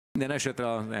Minden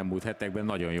esetre az elmúlt hetekben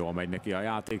nagyon jól megy neki a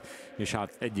játék, és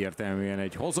hát egyértelműen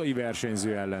egy hazai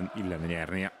versenyző ellen illene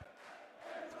nyernie.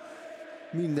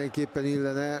 Mindenképpen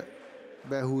illene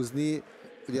behúzni.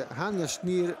 Ugye HUN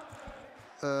Schnier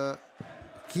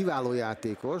kiváló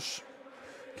játékos,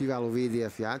 kiváló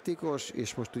VDF játékos,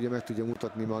 és most ugye meg tudja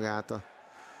mutatni magát a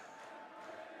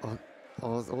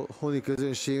honi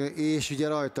közönség, és ugye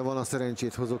rajta van a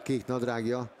szerencsét hozó kék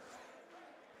nadrágja,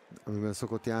 amiben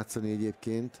szokott játszani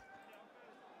egyébként.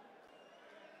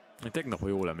 Tegnap, ha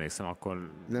jól emlékszem,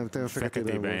 akkor nem,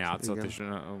 feketében játszott, igen. és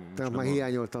most már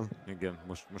hiányoltam. Igen,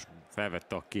 most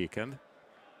felvette a kéken.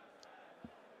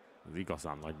 Az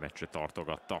igazán nagy meccsre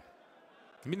tartogatta.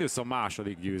 Mindössze a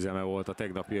második győzelme volt a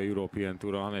tegnapi a European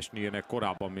Touron. HUN Schniernek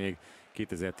korábban még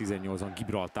 2018-ban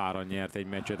Gibraltáron nyert egy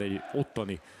meccset, egy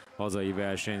ottani hazai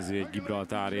versenyző, egy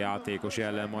gibraltári játékos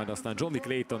ellen, majd aztán Johnny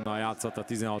Claytonnal játszott a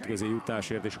 16 közé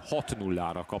jutásért, és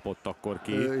 6-0-ra kapott akkor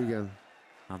ki. Igen.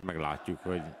 Hát meglátjuk,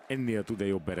 hogy ennél tud-e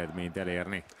jobb eredményt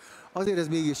elérni. Azért ez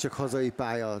mégiscsak hazai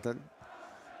pálya. Tehát,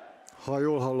 ha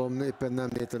jól hallom, éppen nem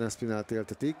Nathan Aspinallt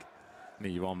éltetik.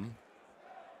 Így van.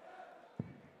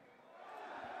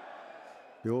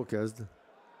 Jó kezd.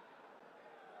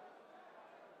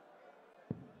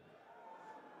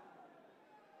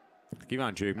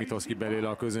 Kíváncsi vagyok, mit hoz ki belőle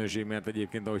a közönség, mert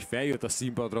egyébként ahogy feljött a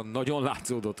színpadra, nagyon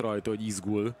látszódott rajta, hogy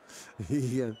izgul.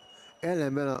 Igen.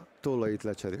 Ellenben a tollait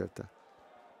lecserélte.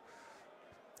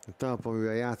 A talp,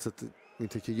 amivel játszott,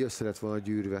 mint hogy így össze lett volna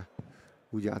gyűrve.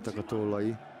 Úgy álltak a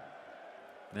tollai.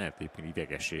 Lehet éppen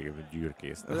idegesség, vagy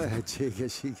gyűrkész.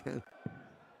 Lehetséges, igen.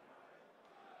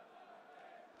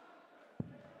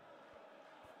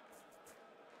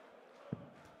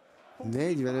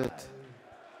 ...45.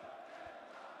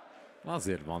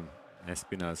 Azért van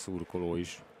Aspinall szurkoló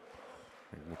is.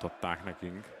 Megmutatták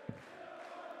nekünk.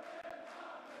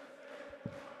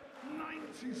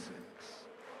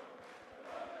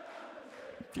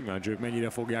 Kíváncsi vagyok, mennyire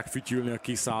fogják fütyülni a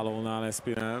kiszállónál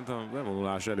Aspinallt. A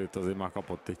bevonulás előtt azért már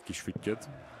kapott egy kis füttyöt.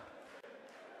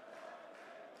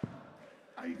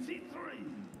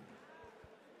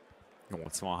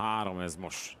 83 ez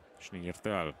most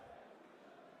Schniertől.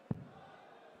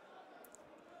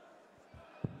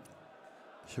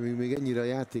 És amíg még ennyire a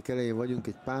játék elején vagyunk,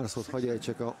 egy pár szót hagyj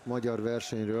ejtsek a magyar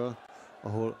versenyről,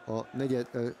 ahol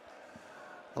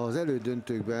az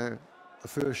elődöntőkben a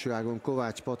felső ágon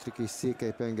Kovács Patrik és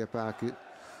Székely Penge Pál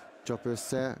csap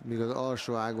össze, míg az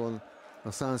alsó ágon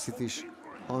a Sun City-s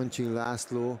Ancsin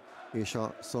László és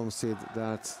a szomszéd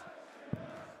dárcos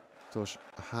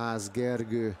Ház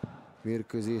Gergő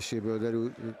mérkőzéséből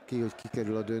derül ki, hogy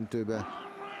kikerül a döntőbe.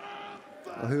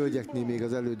 A hölgyeknél még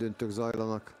az elődöntők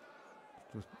zajlanak.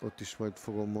 Ott is majd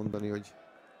fogom mondani, hogy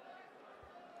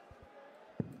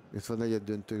itt van negyed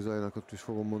döntők zajlanak, ott is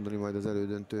fogom mondani majd az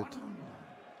elődöntőt.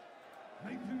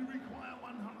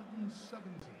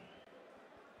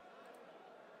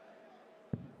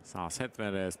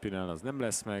 170-re Aspinall az nem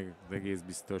lesz meg, egész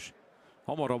biztos.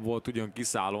 Hamarabb volt ugyan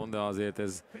kiszállón, de azért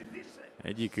ez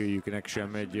egyikőjüknek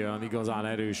sem egy olyan igazán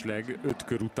erős leg. 5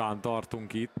 kör után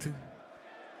tartunk itt.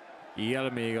 Él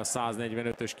még a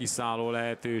 145-ös kiszálló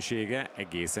lehetősége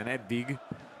egészen eddig.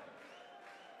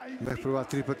 Megpróbált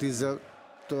triple 10-zel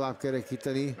tovább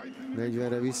kerekíteni,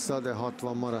 40-re vissza, de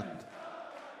 60 maradt.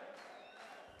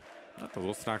 Hát az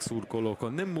osztrák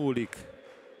szurkolókon nem múlik.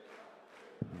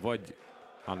 Vagy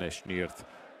HUN Schniert,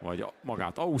 vagy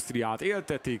magát Ausztriát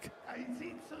éltetik.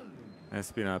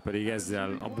 Aspinall pedig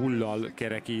ezzel a bullal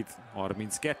kerekít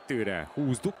 32-re.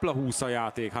 20 dupla 20 a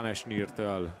játék HUN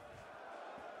Schniertől.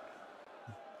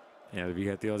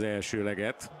 Elviheti az első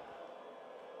leget.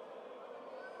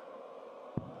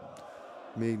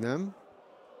 Még nem.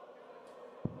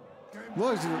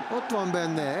 Most ott van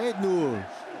benne, 1-0.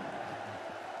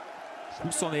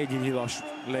 24 nyilas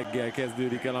leggel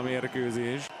kezdődik el a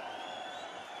mérkőzés.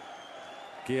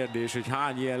 Kérdés, hogy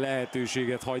hány ilyen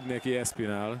lehetőséget hagy neki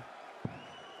Aspinall.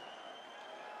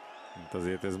 Hát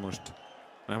azért ez most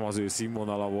nem az ő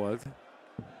színvonala volt.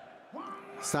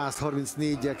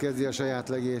 134-jel kezdi a saját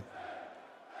legét.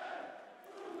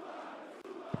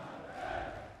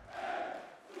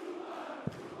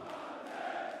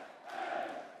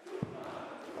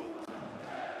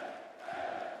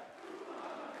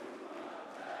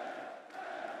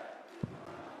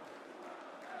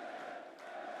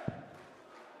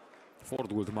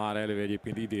 Fordult már elő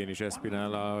egyébként idén is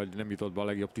Aspinall, hogy nem jutott be a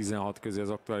legjobb 16 közé az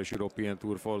aktuális European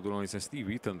Tour fordulón, hiszen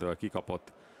Steve Eaton-től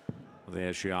kikapott az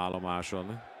első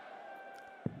állomáson.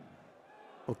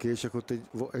 Oké, és akkor egy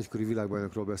egykori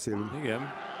világbajnokról beszélünk.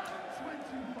 Igen.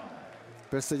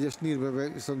 Persze egy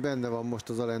Schnierben viszont benne van most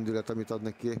az a lendület, amit ad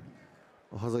neki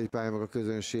a hazai pálya meg a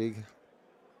közönség.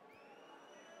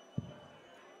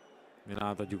 Mi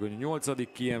láthatjuk, hogy a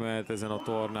 8. kiemelt ezen a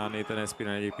tornán, Nathan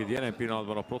Aspinall egyébként jelen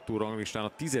pillanatban a Pro Tour ranglistán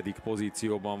a 10.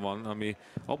 pozícióban van, ami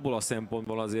abból a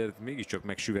szempontból azért mégiscsak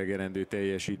megsüvegerendő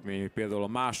teljesítmény. Például a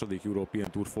második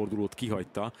European Tour fordulót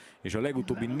kihagyta, és a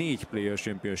legutóbbi 4 Players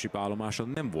Championship állomáson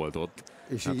nem volt ott.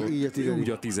 És hát így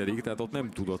a 10., tehát ott nem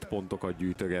tudott pontokat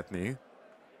gyűjtögetni.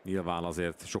 Nyilván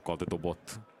azért sokat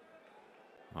dobott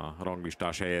a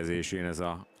ranglistás helyezésén ez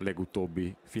a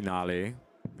legutóbbi finálé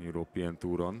European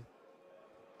Touron.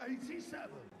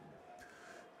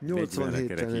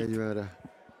 87-40-re.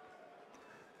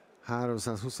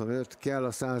 325, kell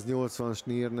a 180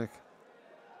 Schniernek.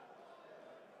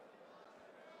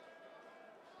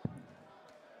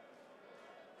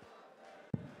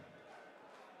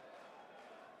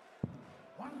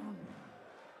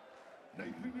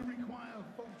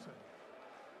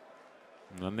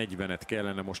 A 40-et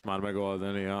kellene most már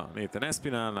megoldani a Nathan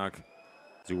Aspinallnak.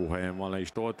 Jó helyen van, le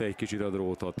is tolta egy kicsit a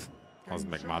drótot. Az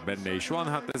meg már benne is van,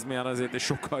 hát ez már azért egy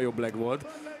sokkal jobb leg volt.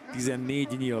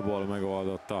 14 nyílból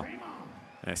megoldotta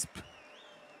Esp.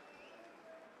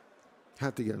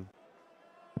 Hát igen.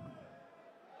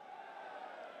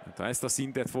 Hát, ha ezt a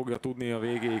szintet fogja tudni a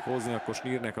végéig hozni, akkor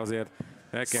Schniernek azért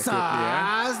el kell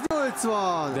kötnie.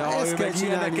 180! De ha ő meg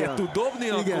ilyeneket tud dobni,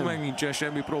 igen, akkor meg nincsen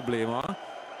semmi probléma.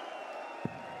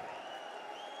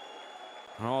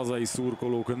 A hazai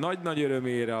szurkolók nagy-nagy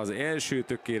örömére az első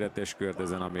tökéletes kört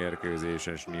ezen a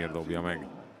mérkőzésen Schnier dobja meg.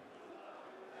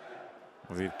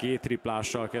 Azért 2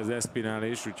 triplással kezd Aspinall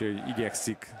is, úgyhogy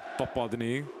igyekszik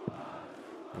tapadni.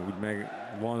 Úgy meg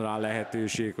van rá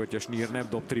lehetőség, hogyha Schnier nem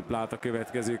dob triplát a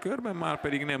következő körben, már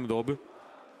pedig nem dob.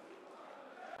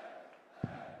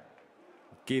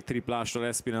 2 triplással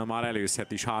Aspinall már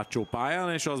előzhet is hátsó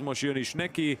pályán, és az most jön is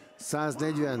neki.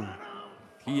 140.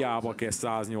 Hiába kezd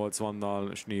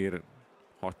 180-nal, Schnier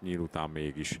 6 nyíl után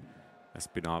mégis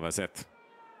Aspinall vezet.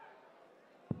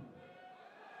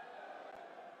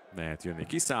 Lehet jönni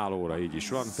kiszállóra, így is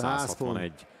van,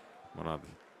 161 marad.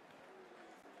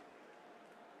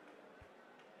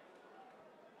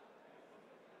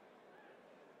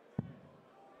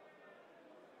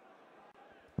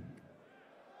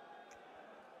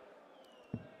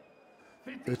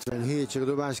 ...57, csak a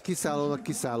dobás kiszállónak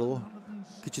kiszálló.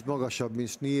 Kicsit magasabb, mint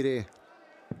Schnieré.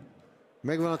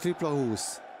 Megvan a tripla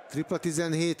 20. Tripla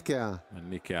 17 kell.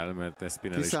 Menni kell, mert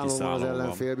Aspinall is kiszálló van az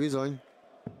ellenfél, bizony.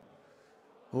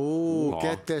 Ó,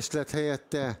 2-es lett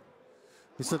helyette.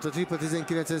 Viszont a tripla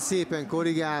 19-en szépen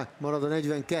korrigál, marad a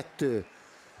 42.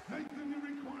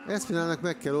 Aspinallnak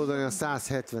meg kell oldani a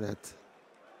 170-et.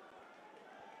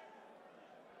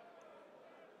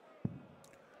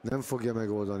 Nem fogja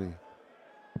megoldani.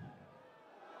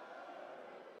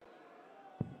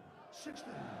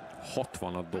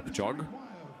 60-at dob csak.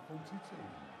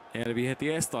 Elviheti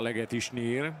ezt a leget is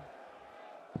Schnier.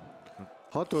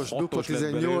 6-os, dupla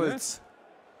 18.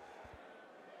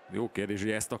 Jó kérdés,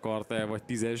 hogy ezt akarta-e, vagy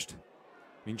 10-est.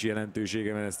 Nincs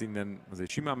jelentősége, mert ezt innen azért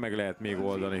simán meg lehet még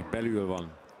oldani. Belül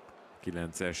van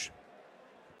 9-es.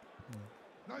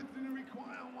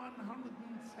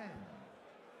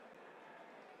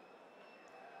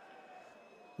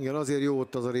 Igen, azért jó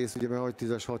ott az a rész, ugye, mert hogy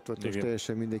 10-es, 60-os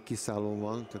teljesen mindegy kiszállón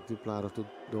van, tehát duplára tud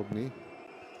dobni.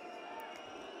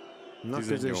 Na,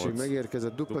 közönség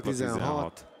megérkezett, dupla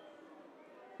 16.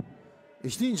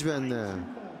 És nincs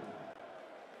benne.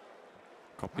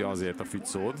 Kapja azért a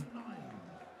Fitzót.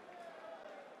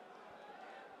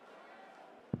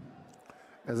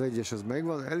 Ez egyes, az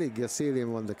megvan, eléggé a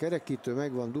szélén van, de kerekítő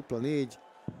megvan, dupla 4.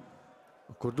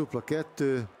 Akkor dupla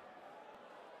 2.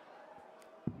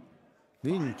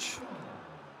 Nincs.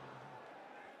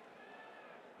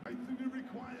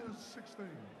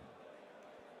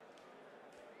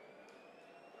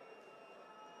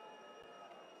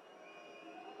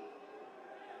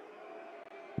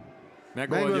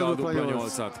 Megoldja a dupla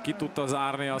 8-at. Ki tudta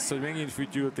zárni azt, hogy megint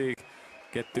fütyülték.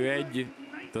 2-1.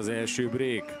 Itt az első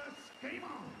break.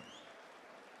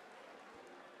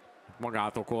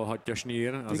 Magát okolhatja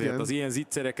Schnier. Azért igen, az ilyen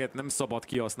zicsereket nem szabad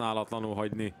kihasználatlanul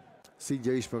hagyni.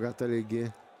 Szidja is magát eléggé.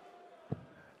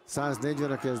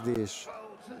 140 a kezdés.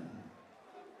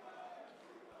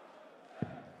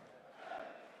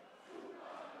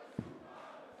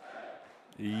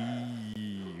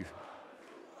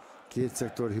 Két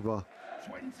szektorhiba.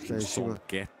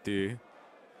 22.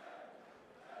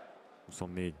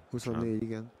 24. 24,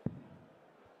 igen.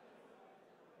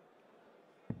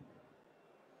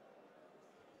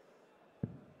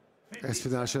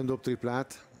 Aspinall sem dob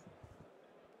triplát.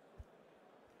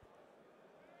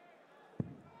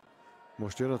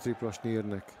 Most jön a tripla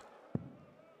Schniernek.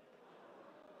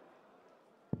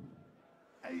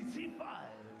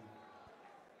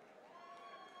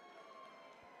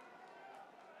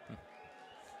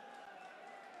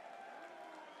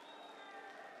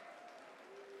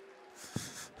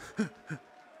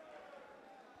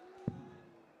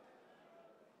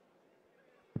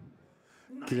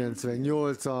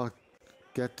 ...98-a,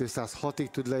 206-ig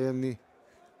tud lejönni.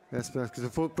 Ezt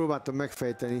próbáltam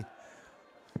megfejteni,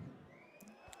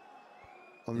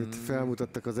 amit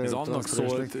felmutattak az előtt. Ez annak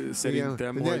szólt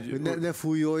szerintem, igen, hogy ne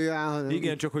fújolja. Hanem...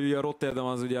 Igen, csak hogy ugye a Rotterdam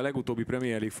az ugye a legutóbbi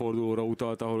Premier League fordulóra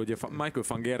utalt, ahol ugye Michael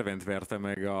van Gerwent verte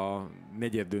meg a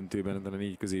negyeddöntőben a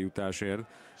 4 közé jutásért.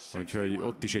 Úgyhogy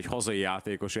ott is egy hazai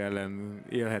játékos ellen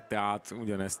élhette át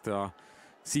ugyanezt a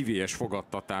szívélyes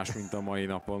fogadtatás, mint a mai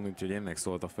napon, úgyhogy ennek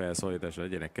szólt a felszólítás,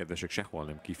 legyenek kedvesek, sehol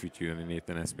nem kifütyülni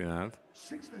Nathan Aspinallt.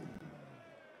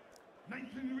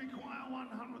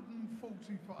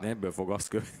 Ebből fog azt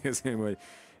következni, hogy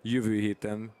jövő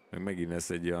héten megint lesz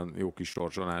egy olyan jó kis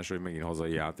sorsolás, hogy megint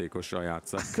hazai játékossal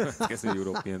játsszák következő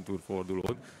European Tour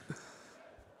fordulót.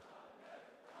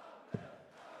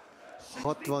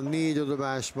 64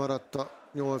 adobás maradt a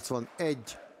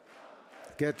 81,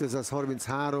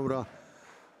 233-ra.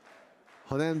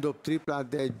 Ha nem dob triplát,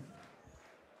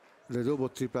 de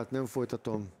dobott triplát, nem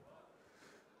folytatom.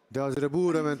 De azért a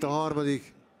búra ment a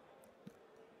harmadik.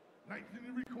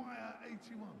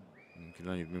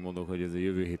 Annyit még mondok, hogy ez a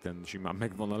jövő héten simán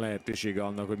megvan a lehetősége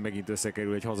annak, hogy megint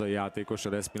összekerül egy hazai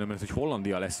játékossal Aspinall, mert hogy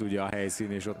Hollandia lesz ugye a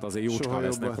helyszín, és ott azért jócska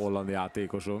lesznek holland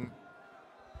játékosok.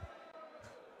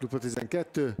 Dupla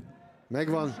 12,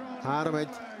 megvan, 3-1.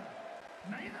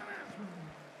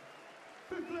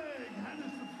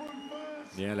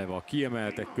 Eleve a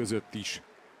kiemeltek között is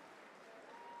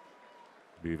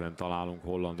bőven találunk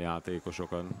holland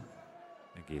játékosokat.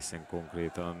 Egészen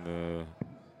konkrétan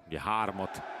ugye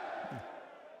 3-at.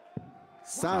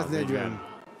 140.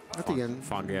 Hát igen.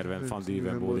 Van Gerwen, Van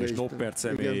Dievenbode és Noppert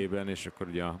személyében, és akkor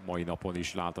ugye a mai napon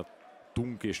is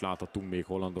láthattunk még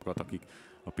hollandokat, akik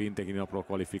a pénteki napról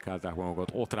kvalifikálták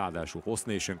magukat. Ott ráadásul Host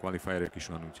Nation qualifierek is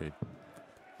van, úgyhogy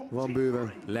van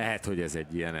bőven. Lehet, hogy ez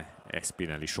egy ilyen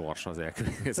Aspinalli sors az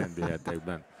elkövetkezendő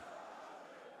hetekben.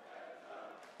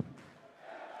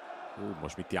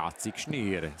 Most mit játszik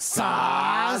Schnier?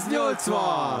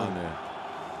 180!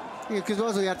 Igen, közben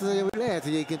azon járt az, hogy lehet,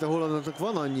 hogy egyébként a hollandoknak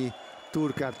van annyi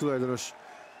turkár tulajdonos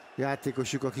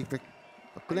játékosuk, akiknek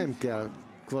akkor nem kell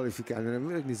kvalifikálni, hanem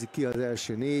megnézik ki az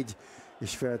első 4,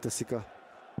 és felteszik a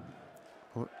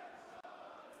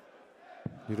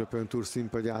European Tour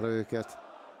színpadjára őket.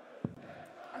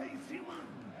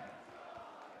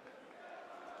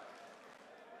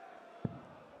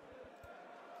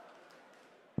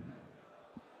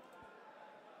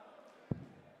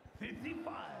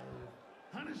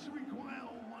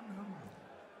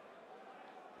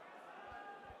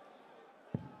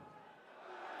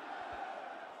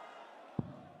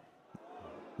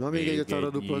 Na még egyet arra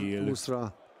dupla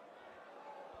 20-ra.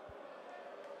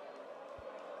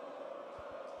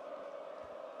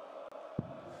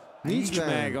 Nincs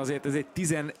meg, azért ez egy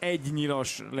 11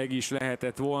 nyilas leg is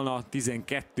lehetett volna,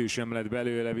 12 sem lett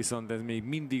belőle, viszont ez még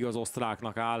mindig az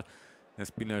osztráknak áll.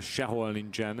 Aspinall sehol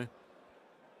nincsen.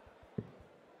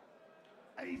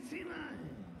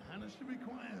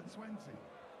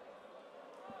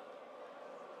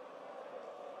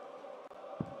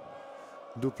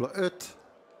 Dupla 5.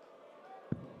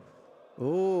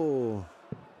 Ó,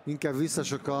 inkább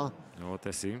visszasoka. Jó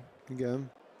teszi.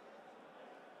 Igen.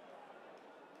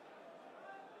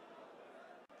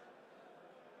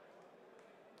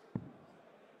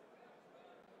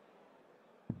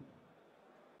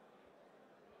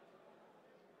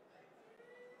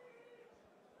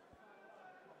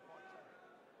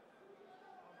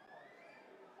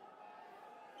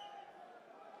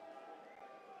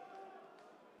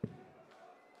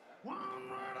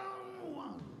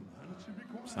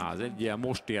 Ilyen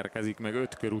most érkezik meg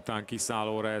 5 kör után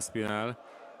kiszállóra Aspinall.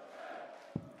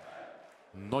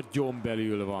 Nagyon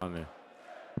belül van.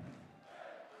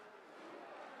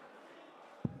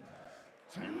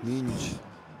 Nincs.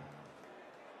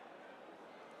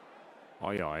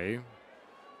 Ajaj.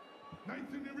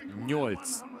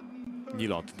 8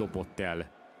 nyilat dobott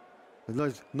el.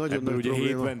 Nagyon ebből ugye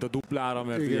probléma. 7 ment a duplára,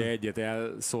 mert ugye egyet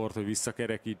elszórt, hogy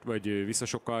visszakerekít, vagy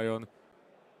visszasokaljon.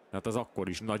 Tehát az akkor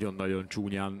is nagyon-nagyon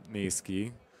csúnyán néz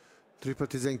ki. Tripla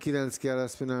 19 kell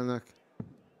Aspinallnak.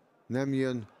 Nem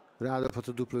jön. Rádobhat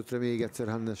a dupla 5-re még egyszer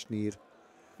Hannes Schnier.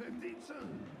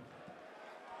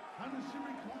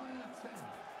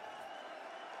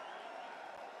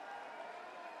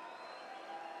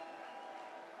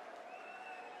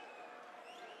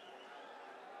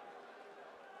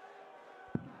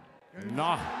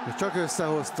 Na! Csak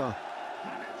összehozta.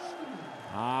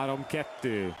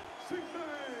 3-2.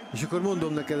 És akkor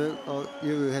mondom neked a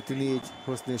jövő heti 4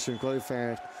 Host Nation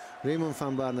qualifier. Raymond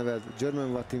van Barneveld,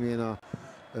 German Vatiména,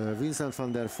 Vincent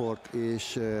van der Voort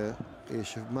és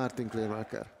Martin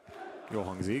Kleermaker. Jó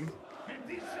hangzik.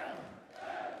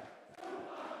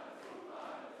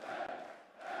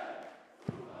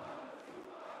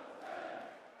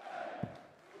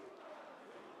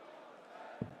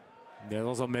 De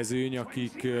az a mezőny,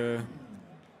 akik...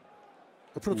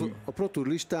 A Pro Tour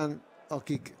listán,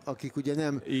 akik ugye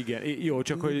nem... Igen, jó,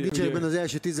 csak hogy... Nincsenek benne az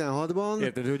első 16-ban.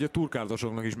 Érted, hogy a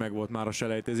turkártosoknak is megvolt már a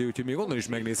selejtező, úgyhogy még onnan is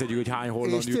megnézhetjük, hogy hány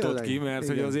holland jutott ki, mert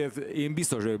hogy azért én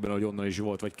biztos vagyok benne, hogy onnan is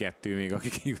volt, vagy 2 még,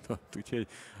 akik jutott. Úgyhogy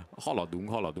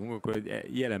haladunk, akkor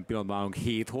jelen pillanatban állunk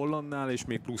 7 hollandnál, és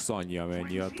még plusz annyi,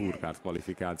 amennyi a turkárt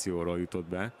kvalifikációról jutott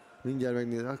be. Mindjárt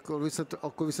megnézem.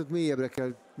 Akkor viszont mélyebbre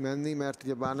kell menni, mert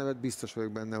ugye Barnevet biztos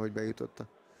vagyok benne, hogy bejutott a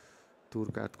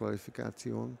turkárt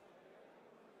kvalifikáción.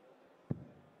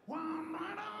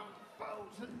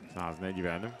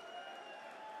 140.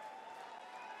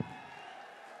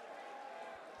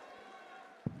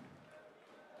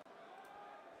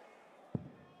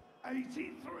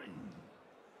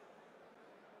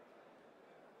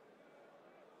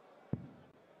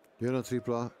 Jön a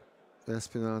tripla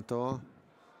Aspinall-tól.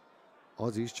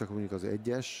 Az is, csak mondjuk az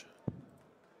 1-es.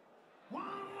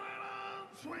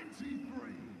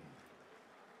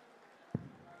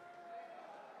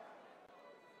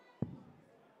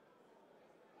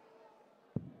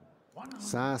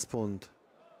 $100 pont.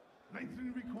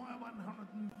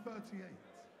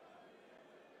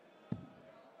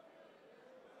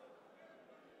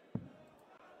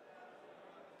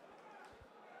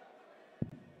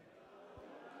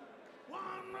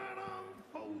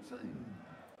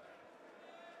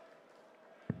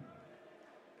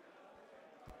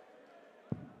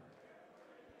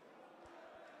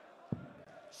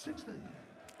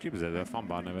 Képzeld el, Van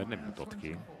Barneveld nem jutott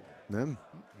ki. Nem?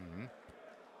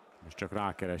 Most csak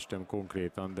rákerestem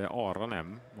konkrétan, de arra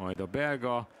nem. Majd a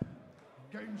belga,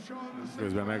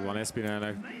 közben megvan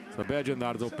Aspinallnek. A Belgian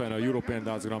Darts Open, a European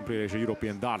Darts Grand Prix és a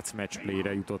European Darts Match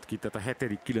Play-re jutott ki, tehát a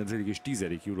 7., 9. és 10.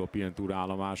 European Tour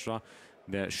állomásra,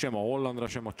 de sem a hollandra,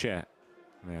 sem a cseh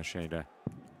versenyre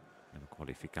nem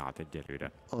kvalifikált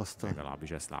egyelőre.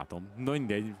 Legalábbis ezt látom. Na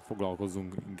mindegy,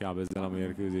 foglalkozzunk inkább ezzel a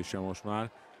mérkőzéssel most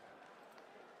már.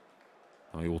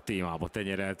 A jó témába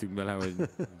tenyereltünk bele, hogy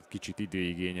kicsit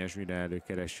időigényes, mire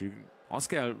előkeressük. Azt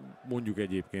kell mondjuk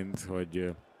egyébként,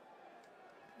 hogy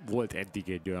volt eddig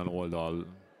egy olyan oldal,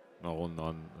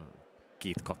 ahonnan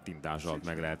 2 kattintás alatt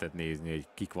meg lehetett nézni, hogy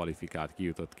ki kvalifikált, ki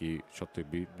jutott ki,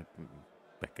 stb.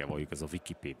 Be kell valljuk, ez a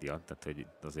Wikipédia, tehát hogy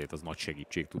azért az nagy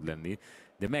segítség tud lenni,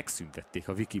 de megszüntették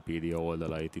a Wikipédia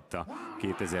oldalait itt a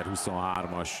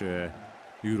 2023-as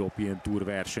European Tour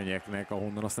versenyeknek,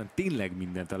 ahonnan aztán tényleg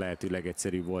mindent a lehető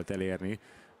legegyszerűbb volt elérni,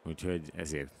 úgyhogy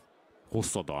ezért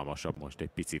hosszadalmasabb most egy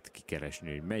picit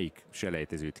kikeresni, hogy melyik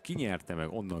selejtezőt kinyerte meg,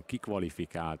 onnan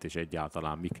kikvalifikált, és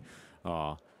egyáltalán mik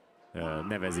a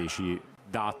nevezési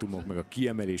dátumok, meg a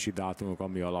kiemelési dátumok,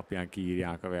 ami alapján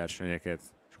kiírják a versenyeket.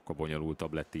 Sokkal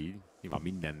bonyolultabb lett így. Nyilván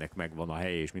mindennek megvan a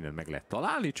helye, és mindent meg lehet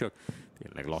találni, csak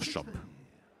tényleg lassabb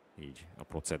így a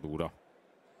procedúra.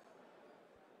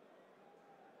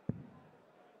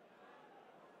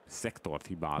 Szektort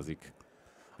hibázik.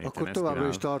 Akkor továbbra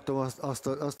is tartom azt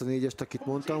a 4-est, akit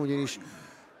mondtam, ugyanis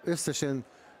összesen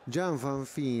Jan van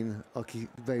Veen, aki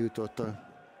bejutott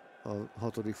a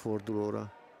 6.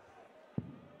 fordulóra.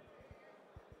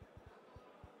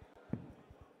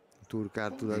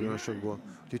 Turkár tulajdonosokból.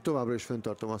 Úgyhogy továbbra is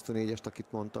fenntartom azt a 4-est,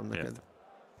 akit mondtam neked. Értem.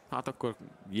 Hát akkor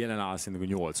jelen áll szerintem,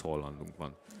 hogy 8 hollandunk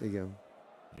van. Igen.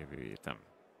 Jövő héten.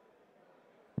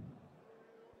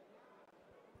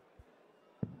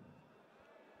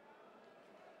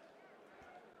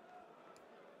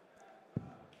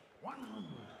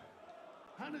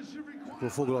 Akkor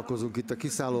foglalkozunk itt a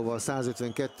kiszállóval,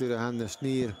 152-re Hannes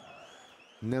Schnier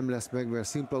nem lesz meg, mert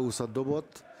szimpla 20-at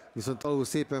dobott, viszont alul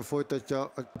szépen folytatja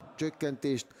a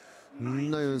csökkentést,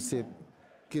 nagyon szép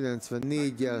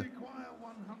 94-jel,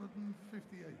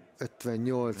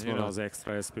 58 van. Az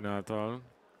extra Aspinall-tal.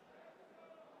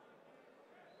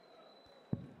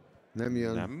 Nem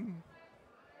jön. Nem.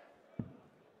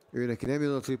 Ő neki nem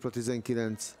jön a tripla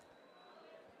 19.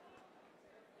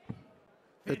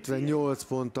 58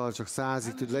 ponttal csak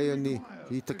 100-ig tud lejönni.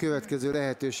 Itt a következő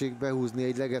lehetőség behúzni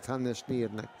egy leget Hannes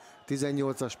Schniernek.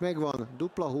 18-as megvan,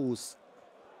 dupla 20.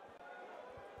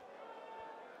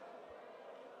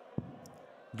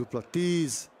 Dupla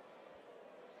 10.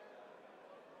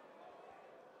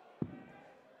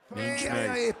 Nincs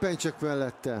meg. Éppen csak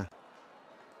mellette.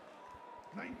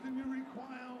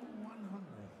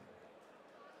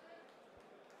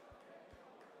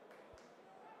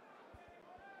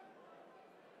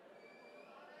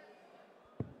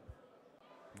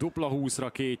 Dupla 20-ra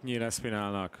két nyíl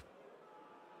Aspinallnak.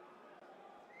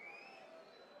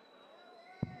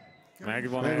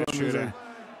 Megvan elsőre.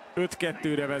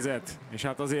 5-2-re vezet. És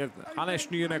hát azért HUN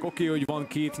Schniernek oké, hogy van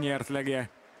két nyert lege,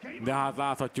 de hát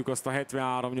láthatjuk azt a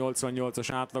 73-88-as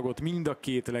átlagot. Mind a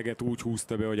két leget úgy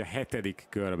húzta be, hogy a 7.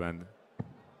 körben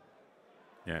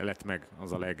lett meg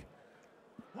az a leg.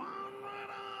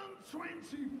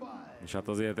 És hát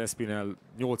azért Aspinall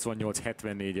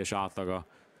 88-74-es átlaga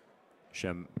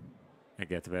sem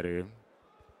egetverő.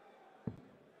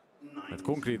 Hát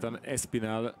konkrétan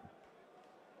Aspinall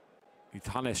itt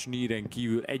HUN Schnieren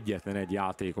kívül egyetlen egy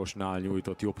játékosnál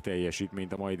nyújtott jobb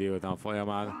teljesítményt a mai délután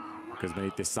folyamán. Közben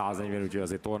itt egy 140, úgyhogy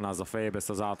azért tornázza fejébe ezt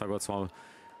az átlagot, szóval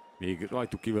még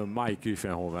rajtuk kívül Mike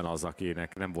Griffenhoven az,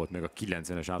 akinek nem volt meg a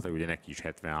 90-es átlag, ugye neki is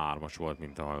 73-as volt,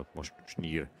 mint ahol most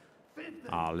Schnier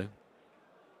áll.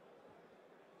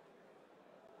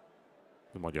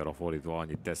 Magyarra fordítva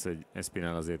annyit tesz, hogy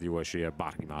Aspinall azért jó esélye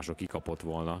bárki másra kikapott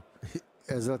volna.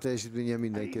 Ezzel a teljesítményen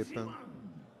mindenképpen.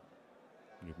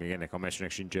 Még ennek a meccsnek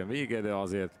sincsen vége, de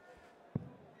azért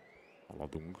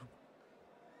haladunk.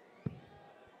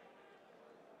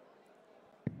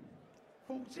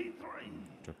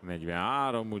 Csak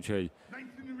 43, úgyhogy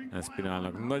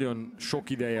Aspinallnak nagyon sok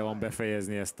ideje van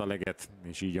befejezni ezt a leget,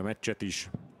 és így a meccset is.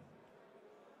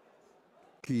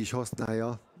 Ki is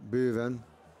használja bőven.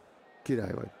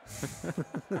 Király vagy.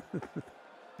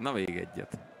 Na még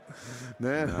egyet.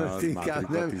 Nem, inkább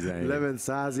nem. Lement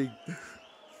 100-ig.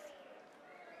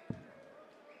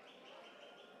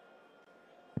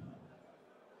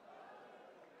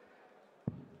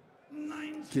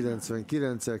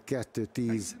 99-el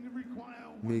 2-10.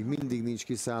 Még mindig nincs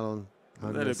kiszállon.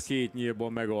 Az előbb két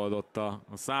nyílból megoldotta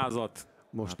a 100-at.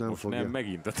 Most hát nem most fogja. nem,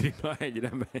 megint a tripla egyre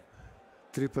megy.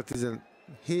 Tripla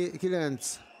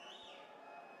 19.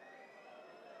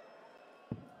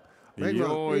 Megvan,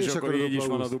 jó, és akkor így is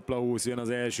van a dupla 20. Jön az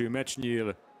első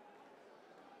meccsnyíl.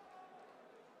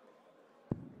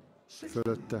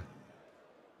 Fölötte.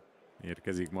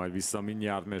 Érkezik majd vissza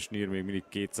mindjárt, mert Schnier még mindig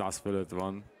 200 fölött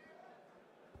van.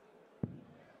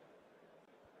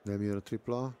 Nem jön a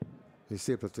tripla. És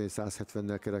szép lett, hogy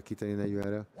 170-nel kerekíteni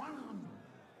 40-re.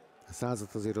 A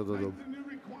 100-at azért odadob.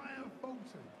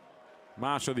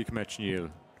 Második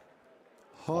meccsnyíl.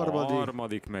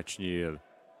 Harmadik meccsnyíl.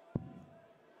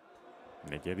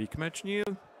 Negyedik meccsnyíl.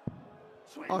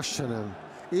 Az se nem.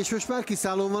 És most már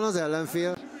kiszállón van az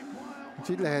ellenfél.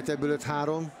 Úgyhogy lehet ebből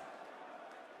 5-3.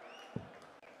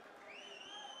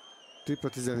 Tripla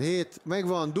 17.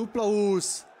 Megvan, dupla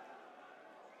 20.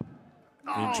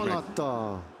 Nincs meg.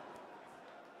 Alatta.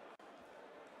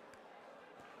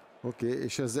 Oké,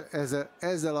 és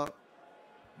ezzel a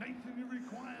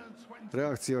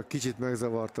reakció kicsit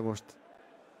megzavarta most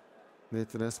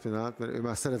Nathan Aspinallt, mert ő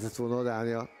már szeretett volna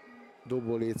odállni a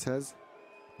dobóléchez.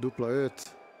 Dupla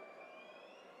 5.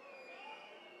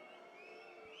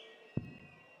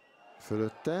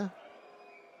 Fölötte.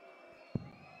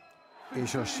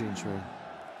 És az sincs meg.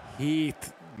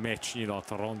 7 meccснyilat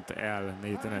ront el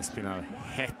Nathan Aspinall.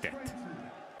 7-et.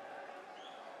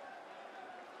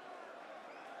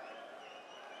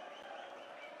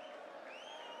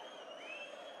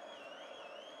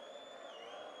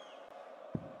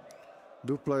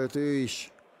 Dupla 5 ő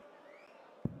is.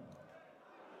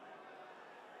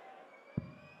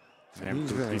 Nem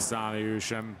tud kiszállni ő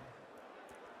sem.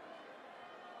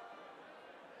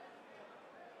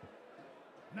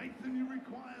 Nathan, you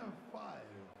require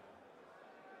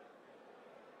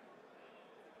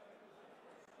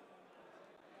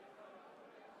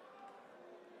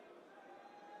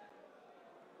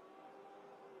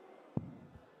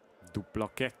 5.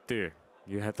 Dupla 2.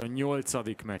 Jöhet a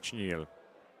 8. meccsnyíl.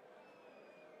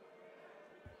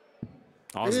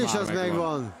 És az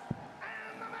megvan.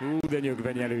 De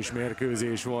nyögvenyelős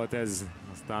mérkőzés volt ez.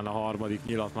 Aztán a harmadik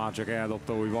nyilat már csak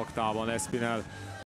eldobta új vaktában Aspinall.